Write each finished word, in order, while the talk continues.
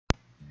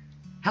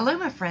Hello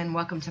my friend,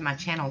 welcome to my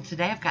channel.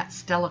 Today I've got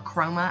Stella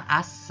Chroma,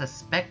 I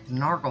suspect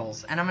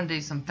Nargles, and I'm going to do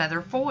some feather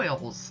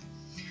foils.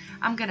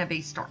 I'm going to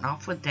be starting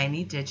off with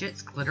Dainty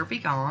Digits Glitter Be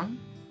Gone,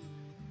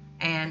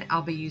 and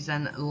I'll be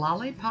using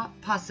Lollipop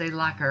Posse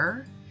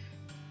Lacquer,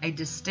 a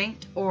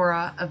distinct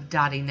aura of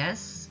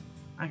Dottiness.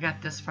 I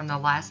got this from the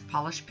last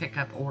polish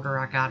pickup order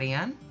I got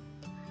in.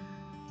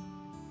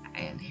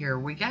 And here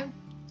we go.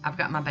 I've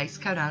got my base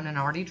coat on and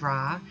already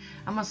dry.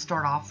 I'm going to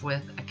start off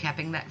with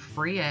capping that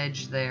free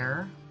edge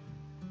there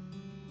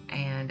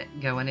and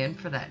going in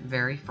for that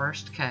very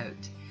first coat.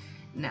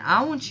 Now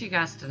I want you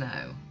guys to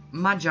know,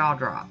 my jaw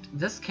dropped.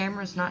 This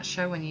camera's not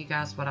showing you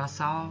guys what I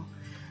saw,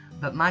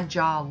 but my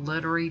jaw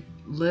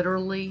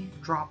literally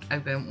dropped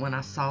open when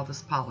I saw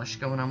this polish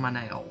going on my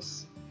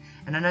nails.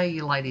 And I know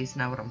you ladies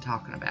know what I'm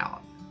talking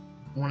about.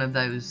 One of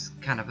those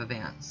kind of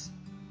events.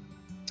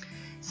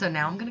 So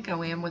now I'm going to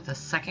go in with a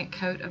second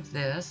coat of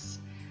this.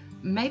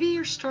 Maybe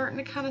you're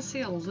starting to kind of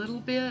see a little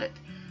bit,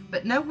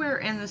 but nowhere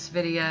in this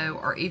video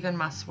or even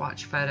my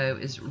swatch photo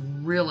is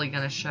really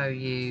going to show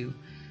you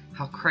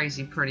how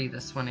crazy pretty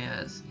this one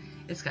is.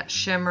 It's got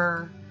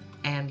shimmer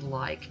and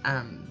like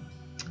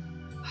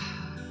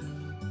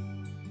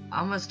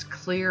almost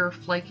clear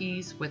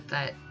flakies with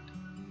that,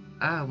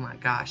 oh my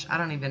gosh, I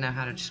don't even know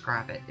how to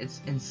describe it. It's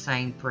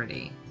insane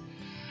pretty.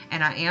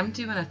 And I am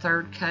doing a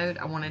third coat.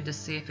 I wanted to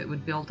see if it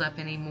would build up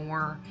any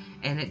more,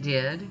 and it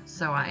did.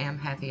 So I am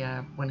happy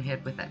I went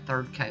ahead with that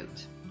third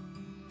coat.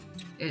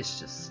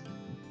 It's just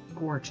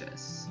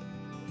gorgeous.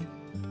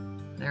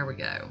 There we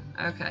go.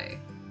 Okay.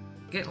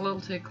 Getting a little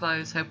too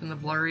close, hoping the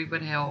blurry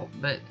would help,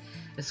 but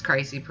it's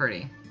crazy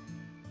pretty.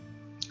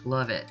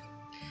 Love it.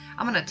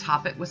 I'm going to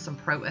top it with some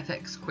Pro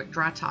FX Quick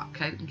Dry Top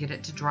Coat and get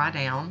it to dry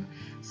down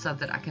so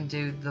that I can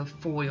do the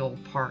foil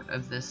part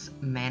of this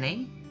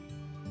mani.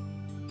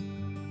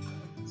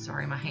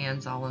 Sorry, my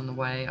hand's all in the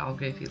way, all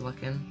goofy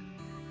looking.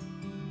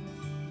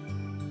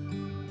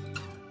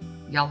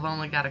 Y'all have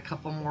only got a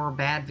couple more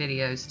bad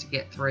videos to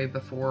get through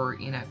before,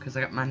 you know, because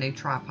I got my new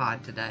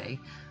tripod today.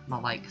 My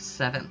like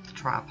 7th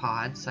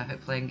tripod, so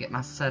hopefully I can get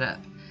my setup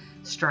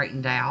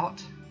straightened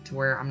out to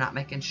where I'm not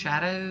making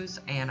shadows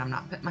and I'm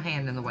not putting my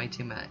hand in the way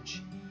too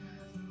much.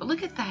 But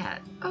look at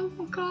that. Oh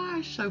my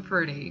gosh, so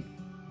pretty.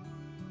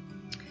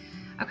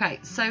 Okay,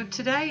 so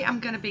today I'm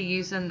going to be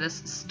using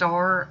this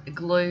Star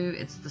glue.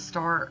 It's the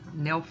Star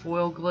nail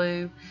foil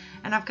glue,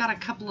 and I've got a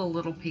couple of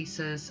little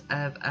pieces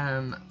of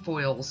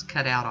foils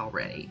cut out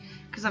already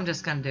because I'm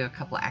just going to do a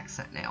couple of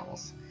accent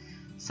nails.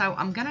 So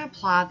I'm going to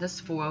apply this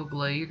foil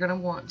glue. You're going to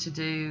want to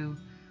do,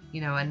 you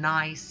know, a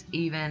nice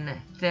even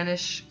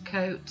thinnish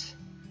coat.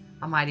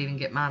 I might even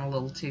get mine a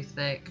little too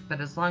thick,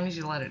 but as long as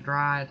you let it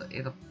dry,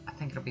 I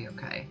think it'll be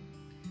okay.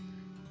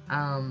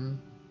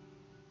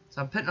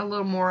 So I'm putting a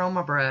little more on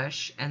my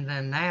brush, and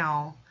then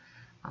now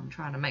I'm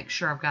trying to make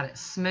sure I've got it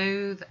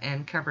smooth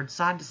and covered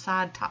side to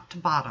side, top to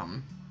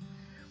bottom.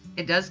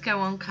 It does go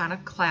on kind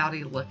of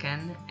cloudy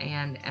looking,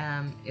 and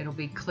it'll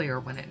be clear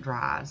when it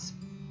dries.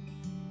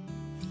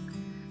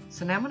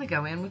 So now I'm going to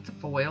go in with the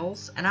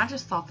foils, and I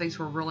just thought these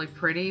were really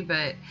pretty,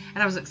 and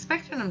I was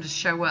expecting them to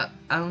show up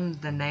on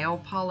the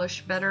nail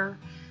polish better.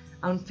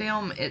 On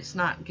film, it's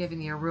not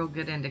giving you a real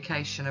good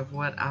indication of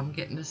what I'm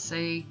getting to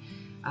see.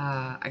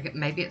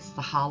 Maybe it's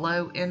the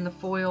hollow in the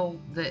foil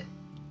that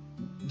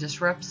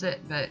disrupts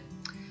it, but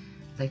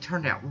they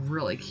turned out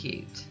really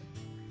cute.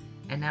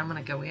 And now I'm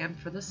going to go in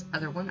for this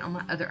other one on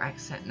my other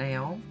accent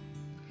nail.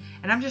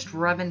 And I'm just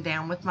rubbing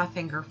down with my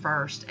finger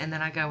first, and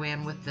then I go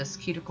in with this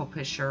cuticle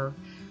pusher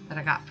that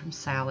I got from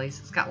Sally's.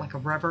 It's got like a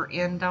rubber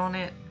end on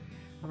it.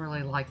 I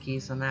really like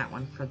using that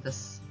one for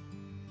this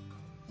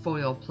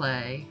foil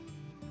play.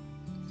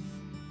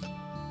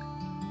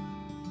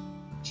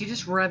 You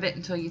just rub it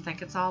until you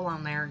think it's all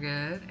on there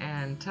good,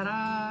 and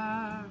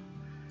ta-da!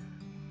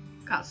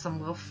 Got some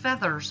little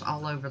feathers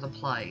all over the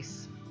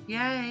place.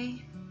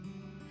 Yay!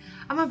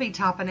 I'm going to be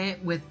topping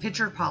it with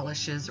Picture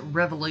Polish's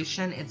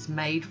Revolution. It's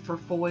made for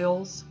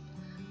foils.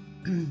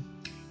 You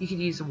could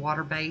use a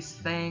water-based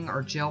thing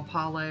or gel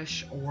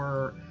polish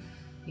or,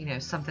 you know,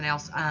 something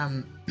else.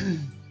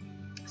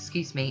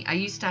 Excuse me. I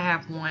used to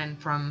have one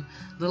from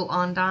Little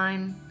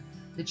Ondine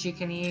that you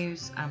can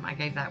use. I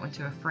gave that one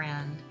to a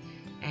friend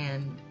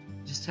and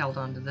just held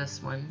on to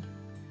this one.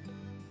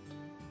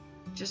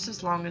 Just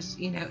as long as,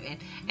 you know,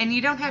 and you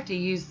don't have to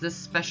use this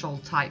special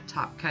type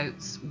top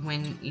coats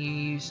when you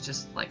use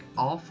just like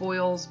all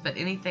foils, but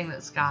anything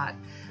that's got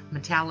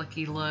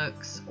metallic-y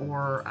looks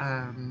or,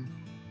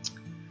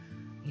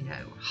 you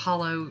know,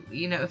 hollow,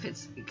 you know, if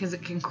it's, because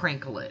it can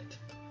crinkle it.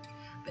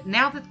 But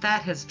now that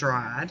that has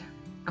dried,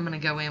 I'm going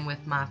to go in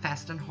with my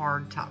Fast and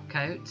Hard top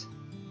coat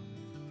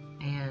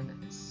and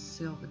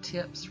seal the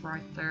tips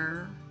right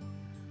there.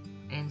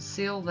 And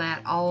seal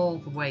that all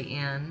the way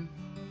in.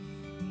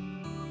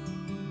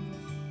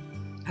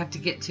 Have to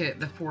get to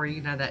it before,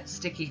 you know, that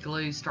sticky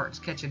glue starts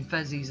catching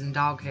fuzzies and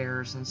dog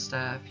hairs and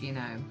stuff, you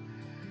know.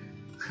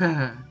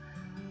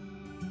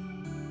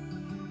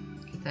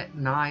 Get that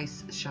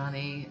nice,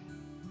 shiny,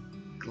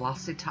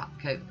 glossy top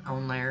coat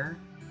on there.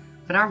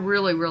 But I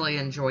really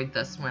enjoyed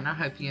this one. I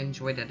hope you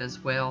enjoyed it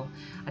as well.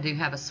 I do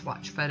have a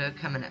swatch photo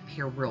coming up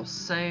here real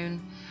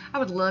soon. I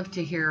would love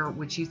to hear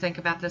what you think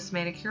about this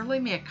manicure.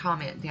 Leave me a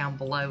comment down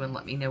below and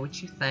let me know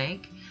what you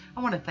think.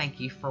 I want to thank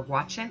you for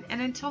watching,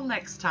 and until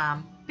next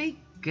time, be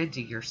good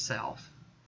to yourself.